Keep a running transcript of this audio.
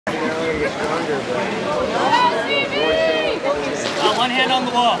One hand on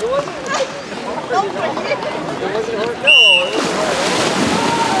the wall. It wasn't hurt, no.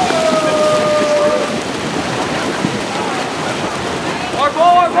 Our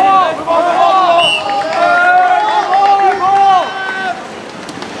ball, our ball! Our ball!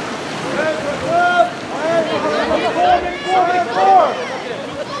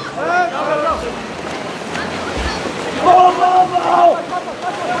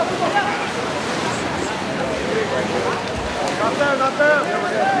 Not there.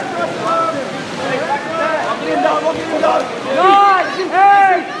 Nine, 8,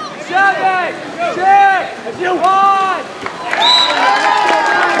 7, 6, 5.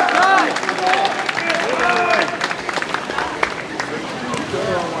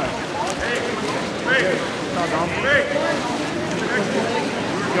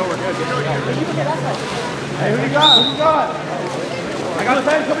 Hey, who you got? I got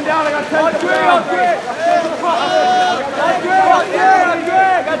 10 coming down. I got 10 coming down. On 3.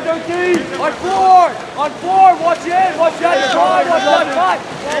 Got 13. On 4. Watch in. Watch out. Drive. Watch out.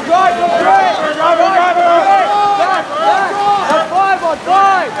 5. Drive. On 3. On 5. On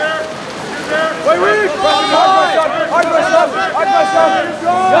 5. Wait, wait. Hard press up.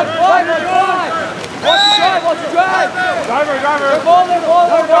 Got 5 on 5. Watch the drive. Driver. Ball.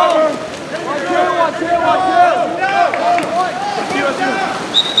 1, 2.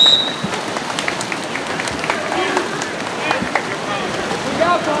 Look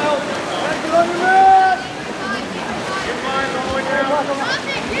out, Kyle. Get on your man. Get mine all the way down.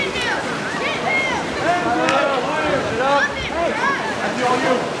 That's all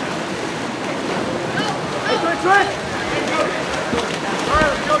you. Trick.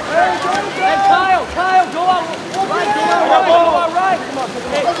 Hey, Kyle, go out. Right. Come on.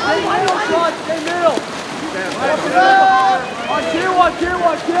 Stay middle, Sean. Stay middle. On 2.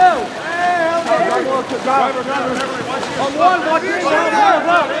 Driver. On 1, watch it.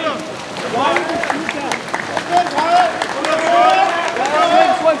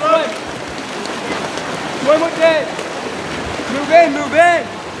 Swim with it. Move in.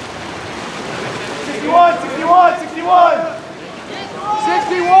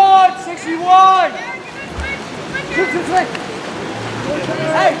 61. 61.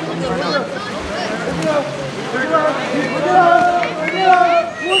 Hey.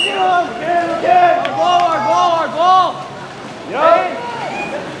 Our ball. Nice.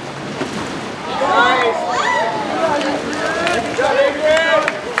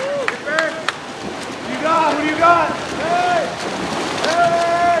 Who you got? Hey.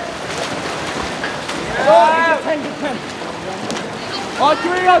 On 3.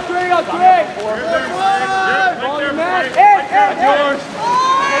 Ball your man. In. Yours.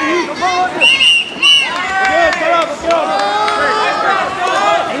 Let's go.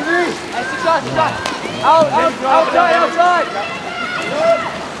 Shot. Outside.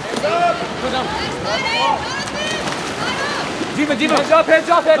 Diva. Heads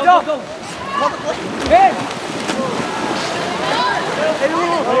up. Head.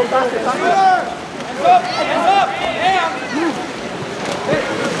 Hands up.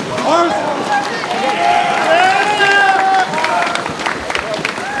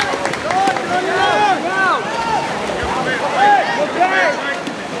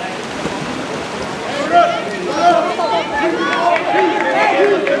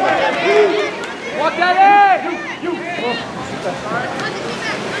 Walk that in!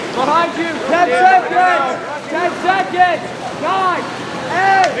 Behind you! 10 seconds! 10 seconds! 9,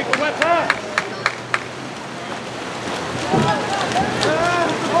 8! Make a wet pass!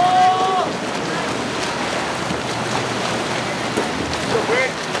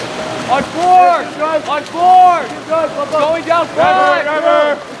 On 4! Going down 5!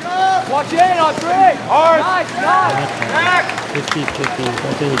 Watch in on 3! Nice! Back! 50-50, go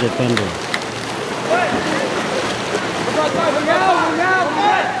to the defender.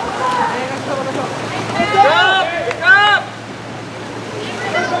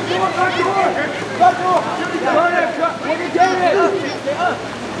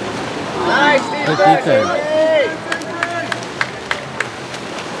 Nice, Good defense.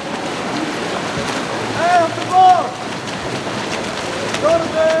 Hey, up the ball!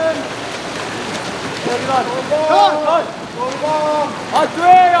 Jonathan! On 3!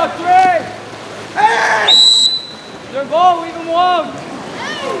 Hey! Your goal, leave him alone!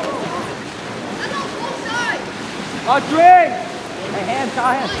 On 3! Hey, hands.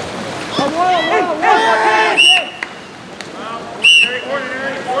 On 1!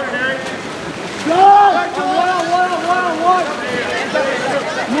 Ordinary. Go! On 1!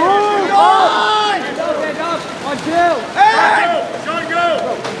 Move! Hands up! On 2! Hey! Sean, go!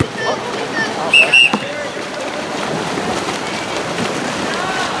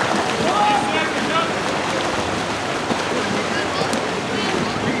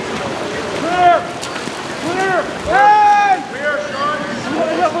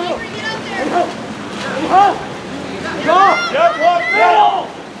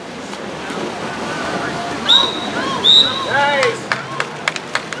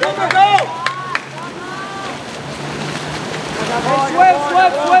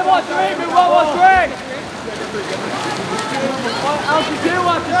 Swim on three, move on three. Out to two,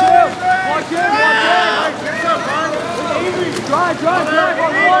 out to two. One, two, one, two. Drive, drive, drive,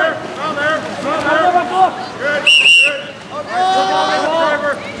 on one. Down there. Good, good.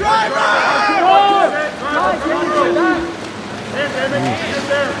 Driver. Driver. Get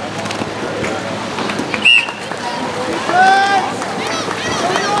there.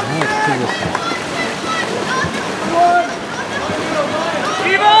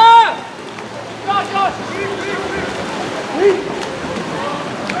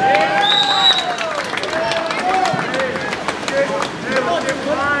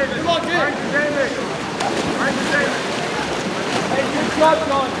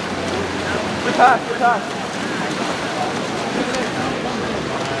 Good pass, good pass.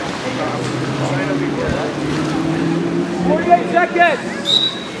 48 seconds.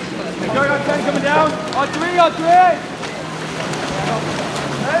 Going on 10 coming down. On three, on three.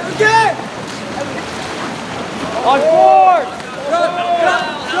 Okay. On four.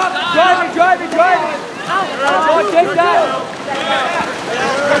 Driving, driving, driving. Don't take that.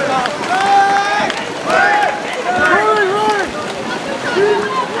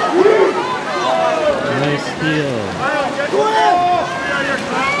 Nice steal.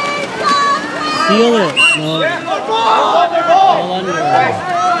 Steal it. No. All under.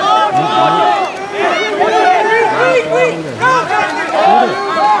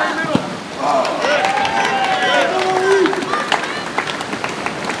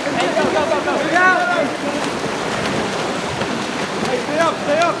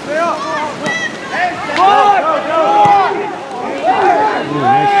 Stay up, stay up.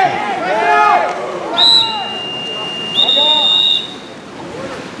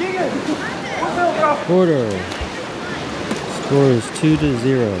 Quarter. Score is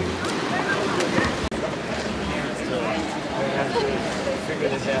 2-0.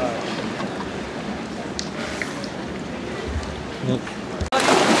 Yep.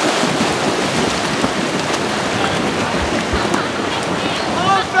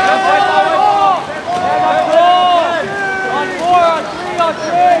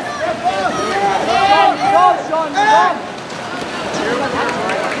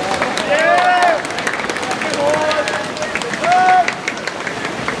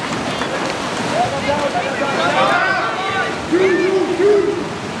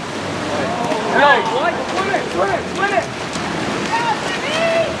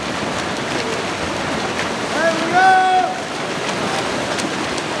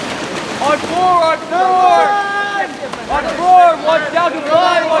 One's down to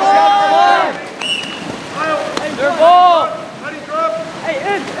five, one's down to five. Their ball. Hey,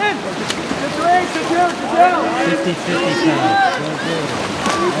 in. To three, to two, to down. 50-50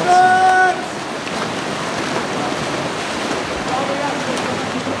 pass.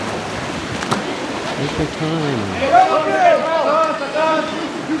 Take your time.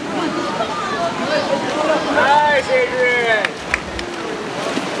 Nice, Adrian.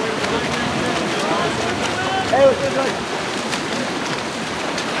 Hey, what's this like?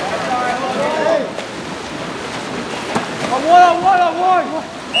 On one.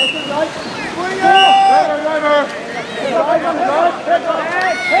 This is like. Swing it! Driver.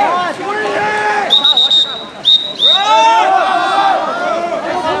 Swing it!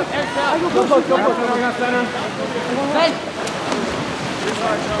 Go center.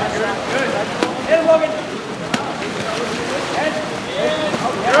 Hey, Logan.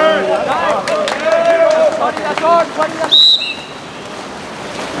 Buddy, that's hard. Buddy, that's...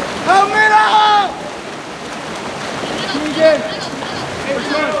 Help me now! Again. Hey, what's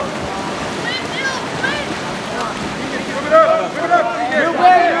going on? Move it up. Move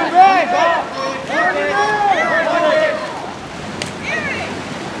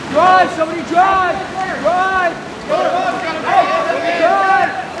Drive, somebody drive. Drive.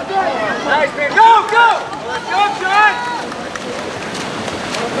 Nice, man. Go. Go, John.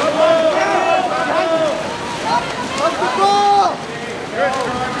 Up the ball.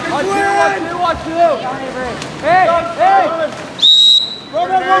 On two. Hey. Run.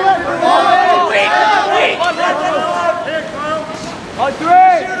 On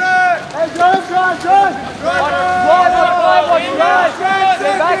three. Hey, John. One drive.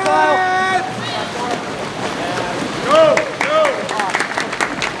 Stay back, Kyle. Go.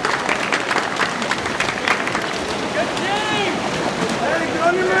 Good team. Hey, get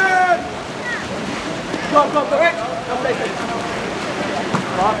on your man. Go. Go take it.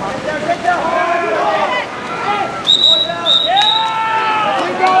 Get down.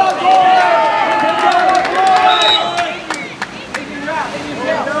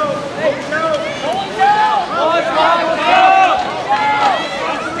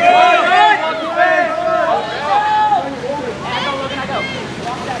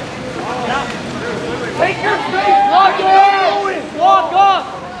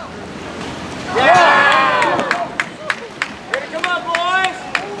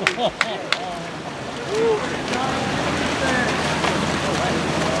 On 2,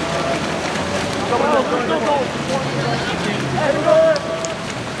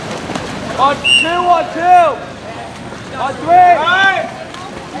 on 2. On 3.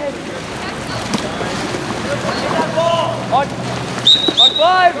 On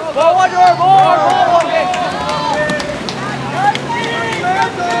 5. Ball under, more.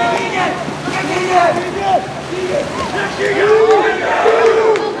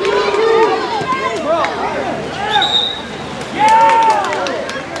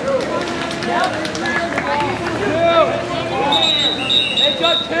 It's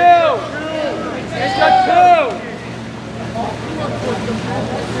got 2. It's got 2.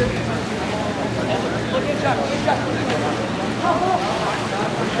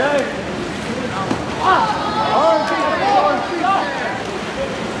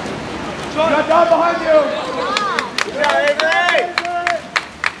 Got down behind you.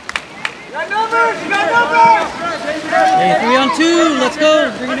 Got numbers! You got numbers! Hey, 3 on 2. Let's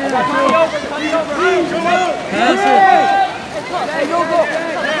go. Bring it in. Pass it. Hey, go.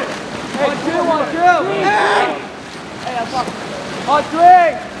 On 2. On 3.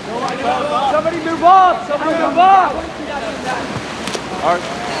 Somebody move up.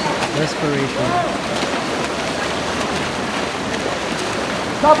 Desperation.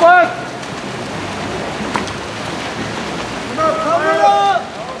 Top left. Cover it up.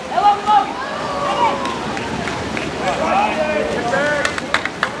 Hello.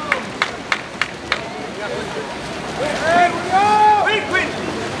 Hey, we go. Wait.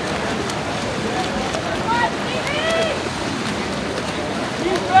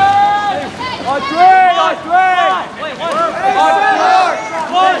 On 3. Wait, on 4.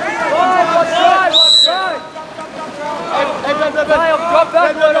 Kyle, drop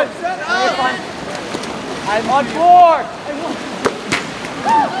back with him. I'm on 4.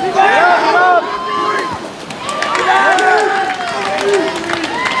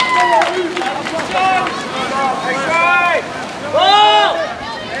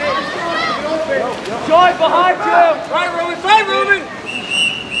 Joy behind you. Right, Ruben.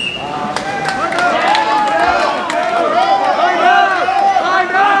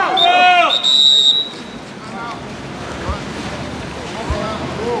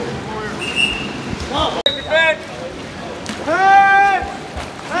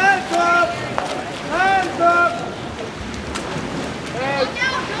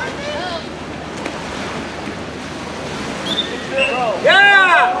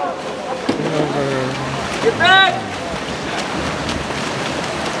 Get back!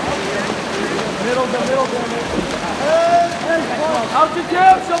 Middle. Out to 2!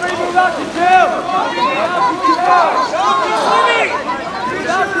 Somebody move out to 2! Out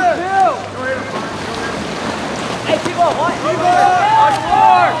to 2! Hey, keep on, what? On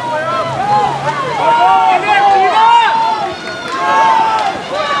 4! Keep up!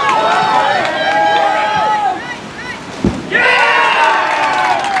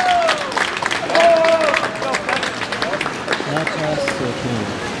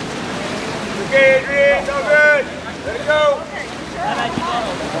 Okay, Adrian, so good. Let it go.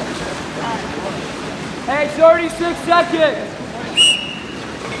 Hey, 36 seconds.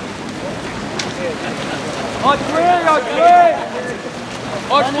 On 3. On 4.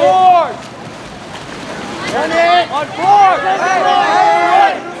 On 4. On 5.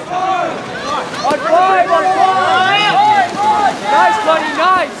 Nice, buddy,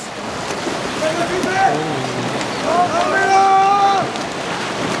 nice.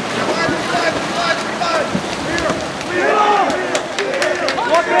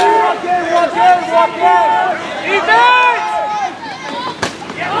 Walk in! Defense!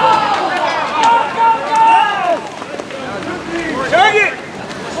 Turn it!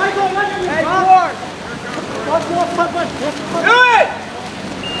 Hey, 4! Do it!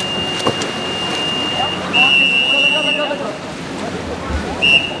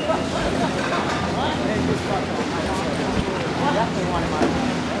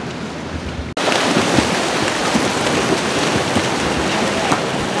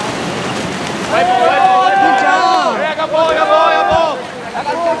 Good job! I got ball!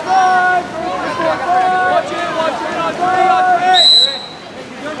 Watch it on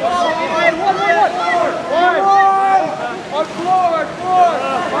 3! On 4!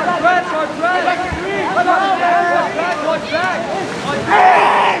 On Brett!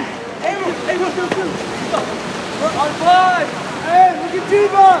 On 5! Hey, look at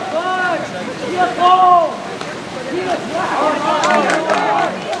Diva! 5! Let's go!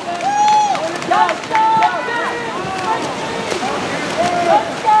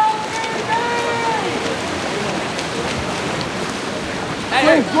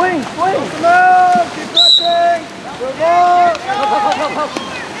 Hey, Swing, swing, swing. Move, keep pushing. Good ball.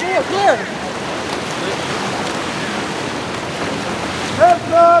 Clear, clear.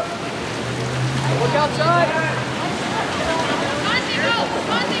 Heads up. Look outside.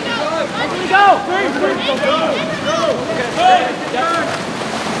 Go.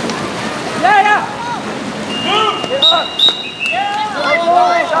 Yeah. Move. Get up.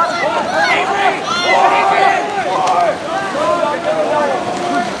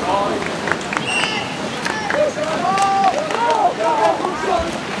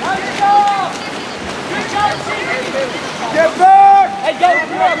 Get back! Hey, go!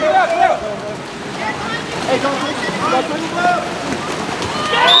 Clear! Hey, don't switch.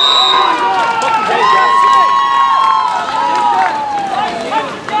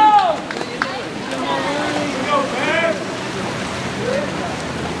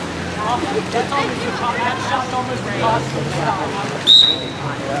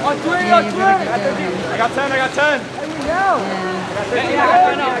 On three! I got 10. Here we go!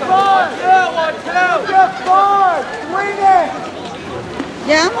 One, two! Get forward! Swing it!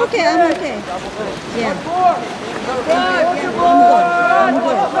 Yeah, I'm okay. Yeah. Yeah.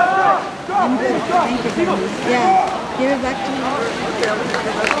 I'm good. Thank you. Yeah. Give it back to me.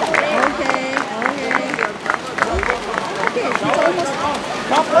 Okay. It's almost.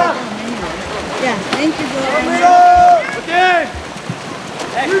 Yeah. Thank you, bro. Again.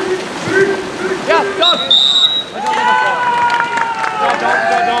 Yeah, go.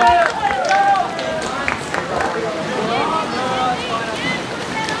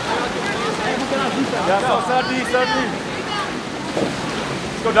 Yeah, so Saturday.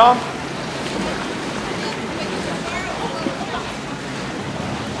 Let's go, Dom.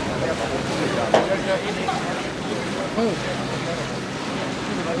 Oh.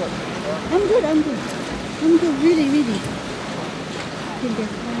 I'm good. Really. Can get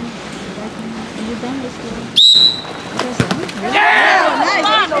fine. Are you done with the... Yeah! Oh,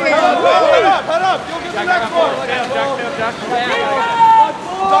 nice. Head up. You'll get the next one. Jack.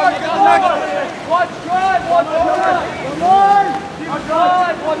 Watch drive. Come on.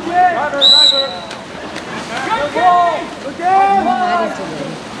 Watch it. Driver. Good ball. Again.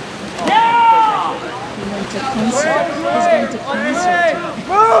 Yeah! He went to concert. He's going to concert.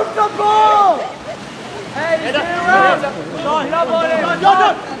 Move the ball! Hey, he's around! Hit up on him!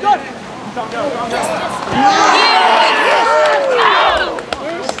 Good!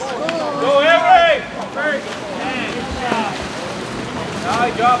 Go, Avery!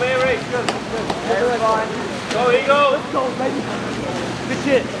 Nice job, Avery. Good. Go, Eagle! Let's go, baby. Good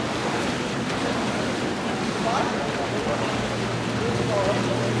shit.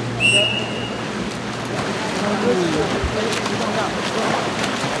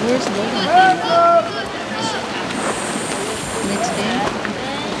 Where's Logan? Next day?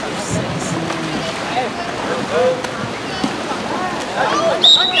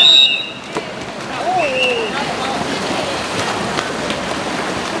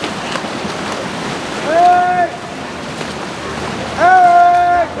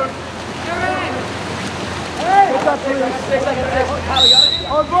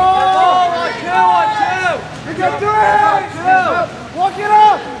 On ball! On two! You can do it! Walk it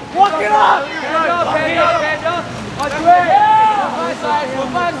up! Hand up! On three!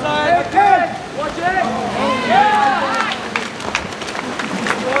 One side! Watch it! Yeah!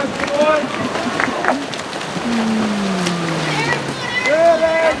 Good!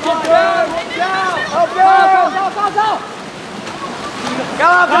 Go!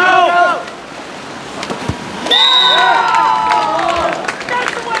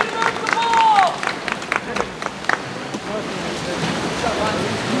 That's the way to move the ball!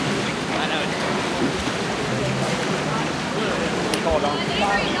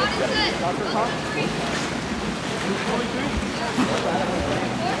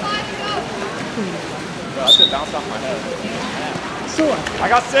 That shit bounced off my head. Sore. I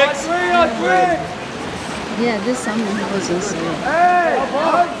got 6. On three! Yeah, this summer he was in sore. Hey!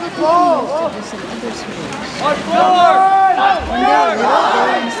 Watch the ball! There's some other sports. On four! And they're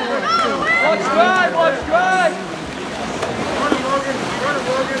in sore too. Watch drive! Run it,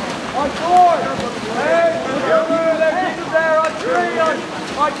 Logan! On four! Hey! Keep it there! On three!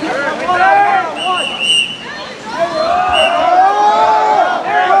 On two! One!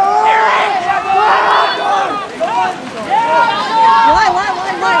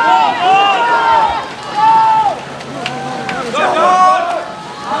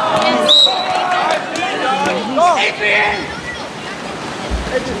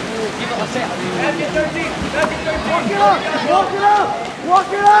 Walk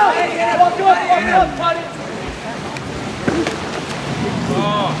it up, buddy.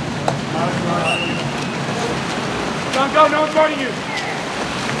 go. No one's guarding you.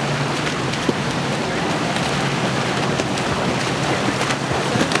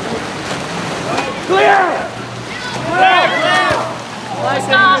 Clear! Clear! Nice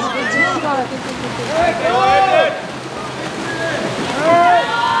Stop.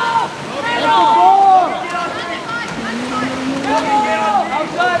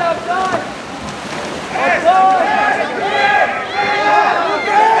 Outside, outside!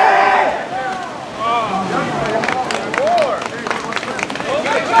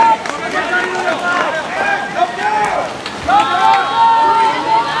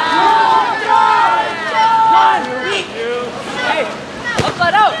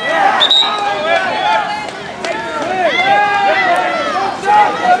 Outside out!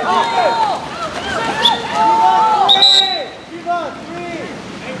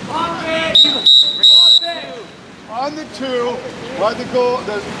 On the 2, by the goal,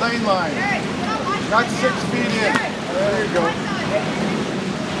 the lane line. Not 6 feet in. There you go.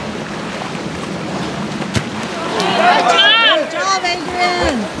 Good job,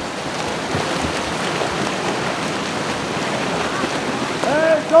 Adrian.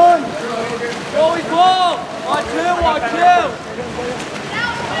 Hey, son! Joey, ball! On 2, on 2!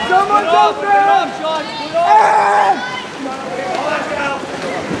 Someone's open! Put up, Sean! Put up!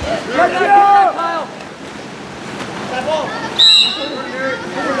 Let's go! Kyle! That ball!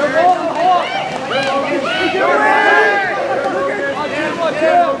 The ball, the ball! On 2, on 2!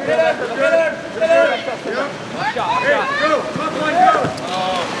 Get him! Shot, shot. Go! Come on, go!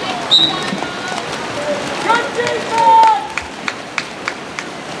 Good defense!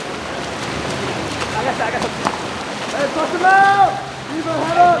 I got some. Hey, push him out! Keep your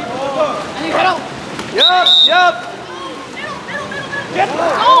head up! I need head up! Yup! Get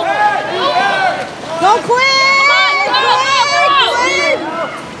Go, Quinn! Quinn!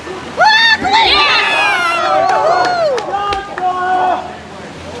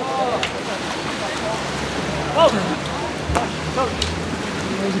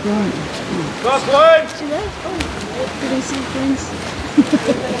 Where's it going? Go, Quinn! See that? Oh, did I see friends?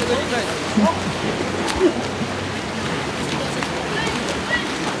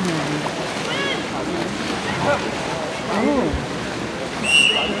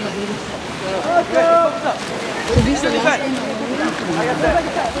 So this is the last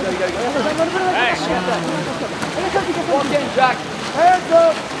one? Walk in, Jack. Hands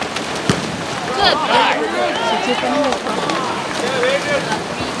up. Good. So Tiffany will come.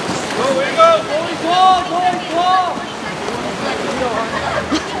 Go, Wingo! Boys, ball, boys, ball.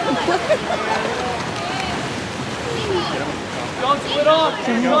 Don't split off.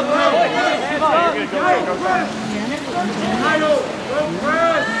 Hands up.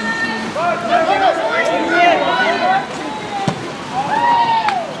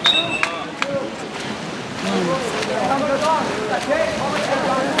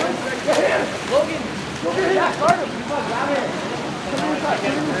 Logan, go get him. Start him.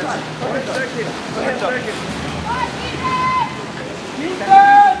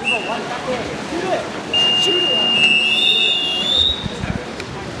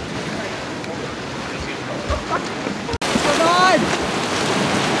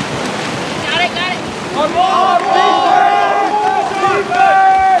 Our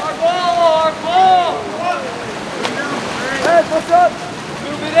ball! Hey, what's up?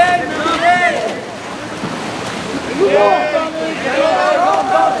 Move it in, move it in! Move on!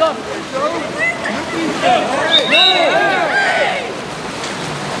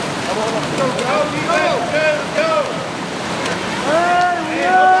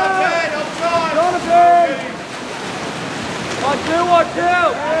 On two!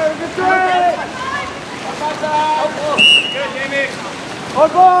 Hey, good three! Good, Jamie. Our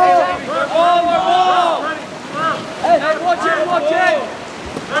ball! Our ball! Hey, watch it! Watch it!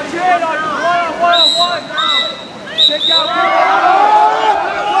 On one! Take out!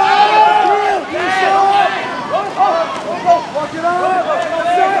 Walk it up!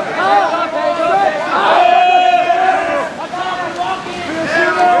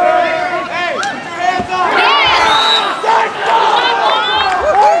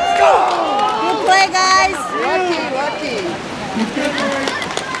 Good play, guys. Lucky.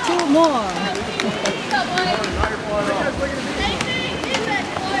 Two more.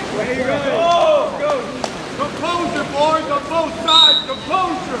 Composure, boys, on both sides.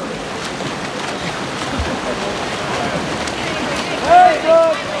 Composure. Hey,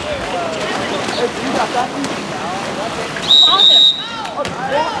 good!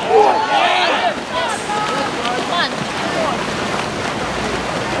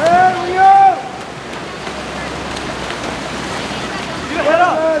 Hey, we go! Get head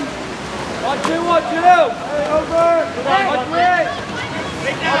up! Watch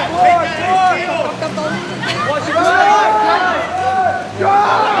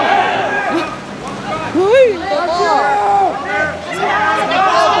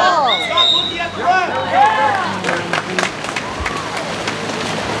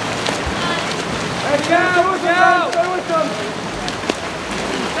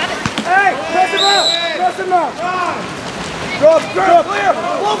Drop, clear!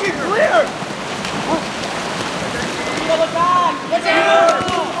 Logan, clear!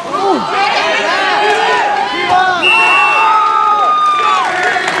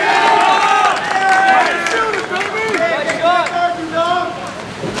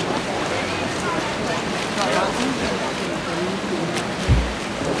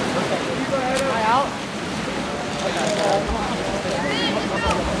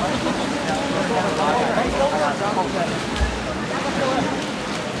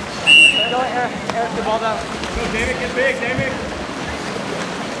 Eric, the ball down. Go, David, get big, David.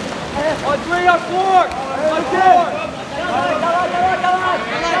 On 3, on 4. On 4.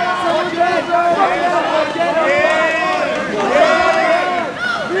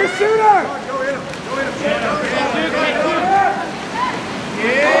 Be a shooter. Go in him.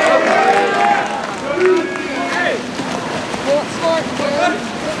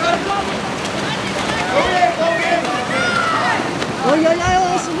 Oh, yeah,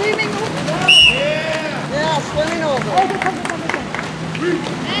 swimming over. Yeah, swimming over.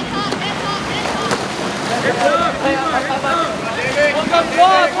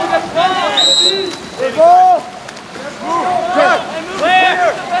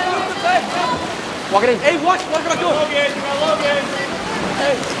 Walk it in. Hey, watch what I'm doing. Logan.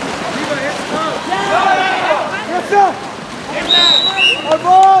 Hey. Yes, sir. On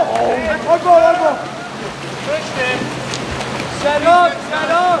ball. Set up.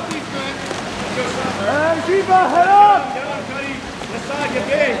 And Diva, head up. This side, get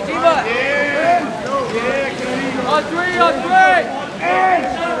big. Diva. On 3. And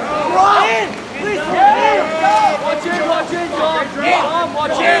rock. Please, Watch in, John.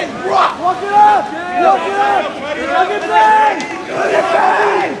 Watch in. Walk it up. Look at play. Look at play.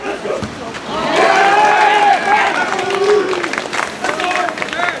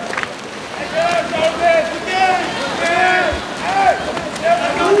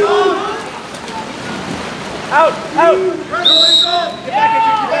 Out.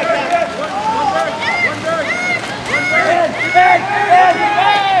 Get back.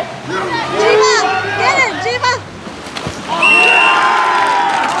 Jiva, get it, Jiva.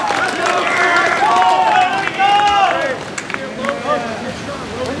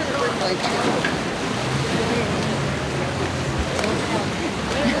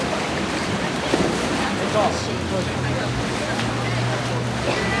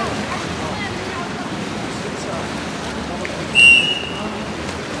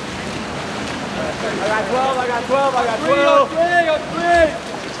 I got 12. On 3.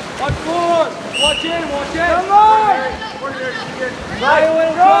 On 4. Watch in. Come on.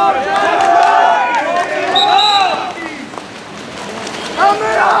 Come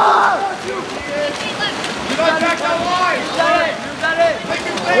on. You got back that line.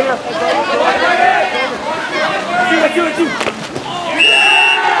 Do it.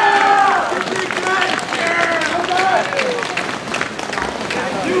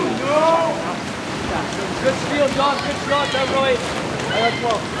 Good steal, John. Good shot, Beverly. I got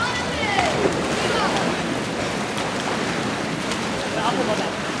 12.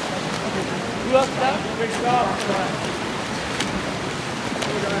 You up, Steph? Big stop.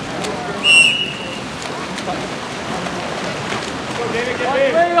 Go, David, get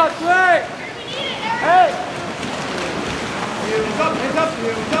big. On 3. Hey! Hands up.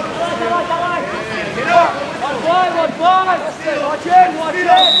 Get up! On 5. Watch in.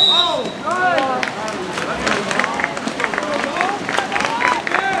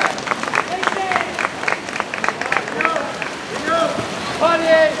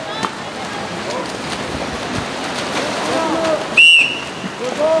 Funny!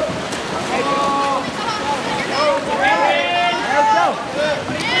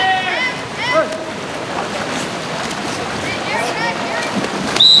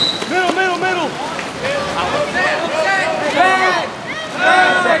 Middle. Hey!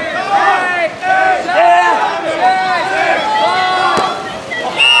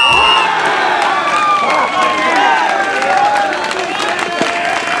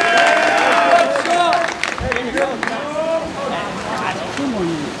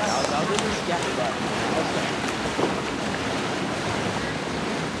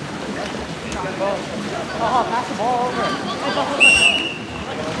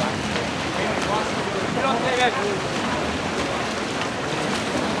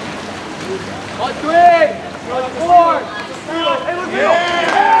 On 3. On 4. Hey, look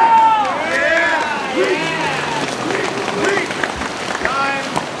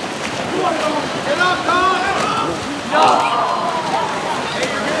Get up, Tom! No! Hey,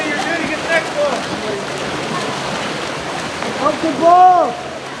 you're good, you get the next one. Up the ball.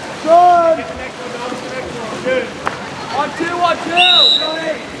 Son. Get the next one, Dom, get the next one. Good. 1, 2, 1, 2.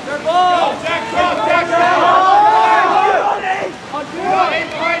 Billy, their ball. Go, Jack, stop, Jack, stop! On 2. Go,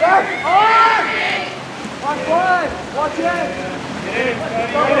 aim behind you. On 5. Watch it. Get in,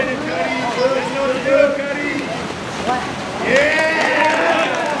 Cuddy, get in, Cuddy. Let's know what to do, Cuddy. Yeah!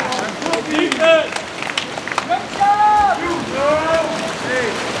 Defense. Good job. Hey,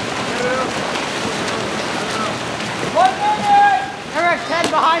 get it up. 1 minute. Eric, 10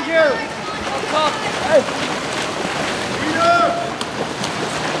 behind you. Up. Hey. Peter!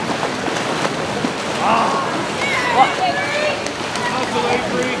 Hustle,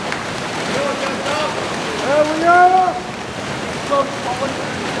 Avery. Go, that's up. There we are.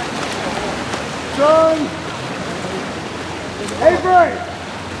 Son. Avery.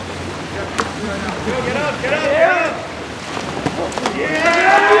 Go, get up, get up, get up. Yeah!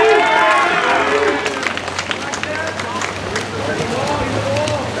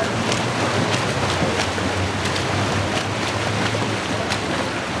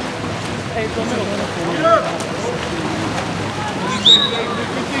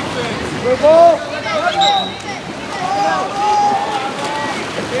 Good ball.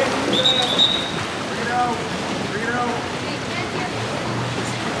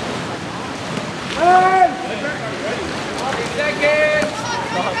 Hey! 8 seconds.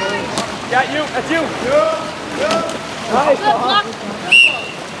 Yeah, you. That's you. Nice.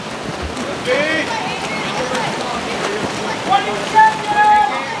 20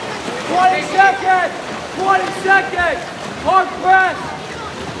 seconds. 20 seconds. 20 seconds. Hard press.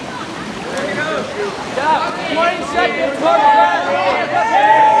 There you go. Yeah, 20 seconds. Hard press.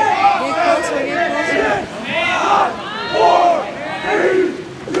 Get closer, get closer. 4, 3,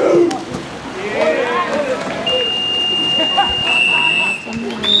 2,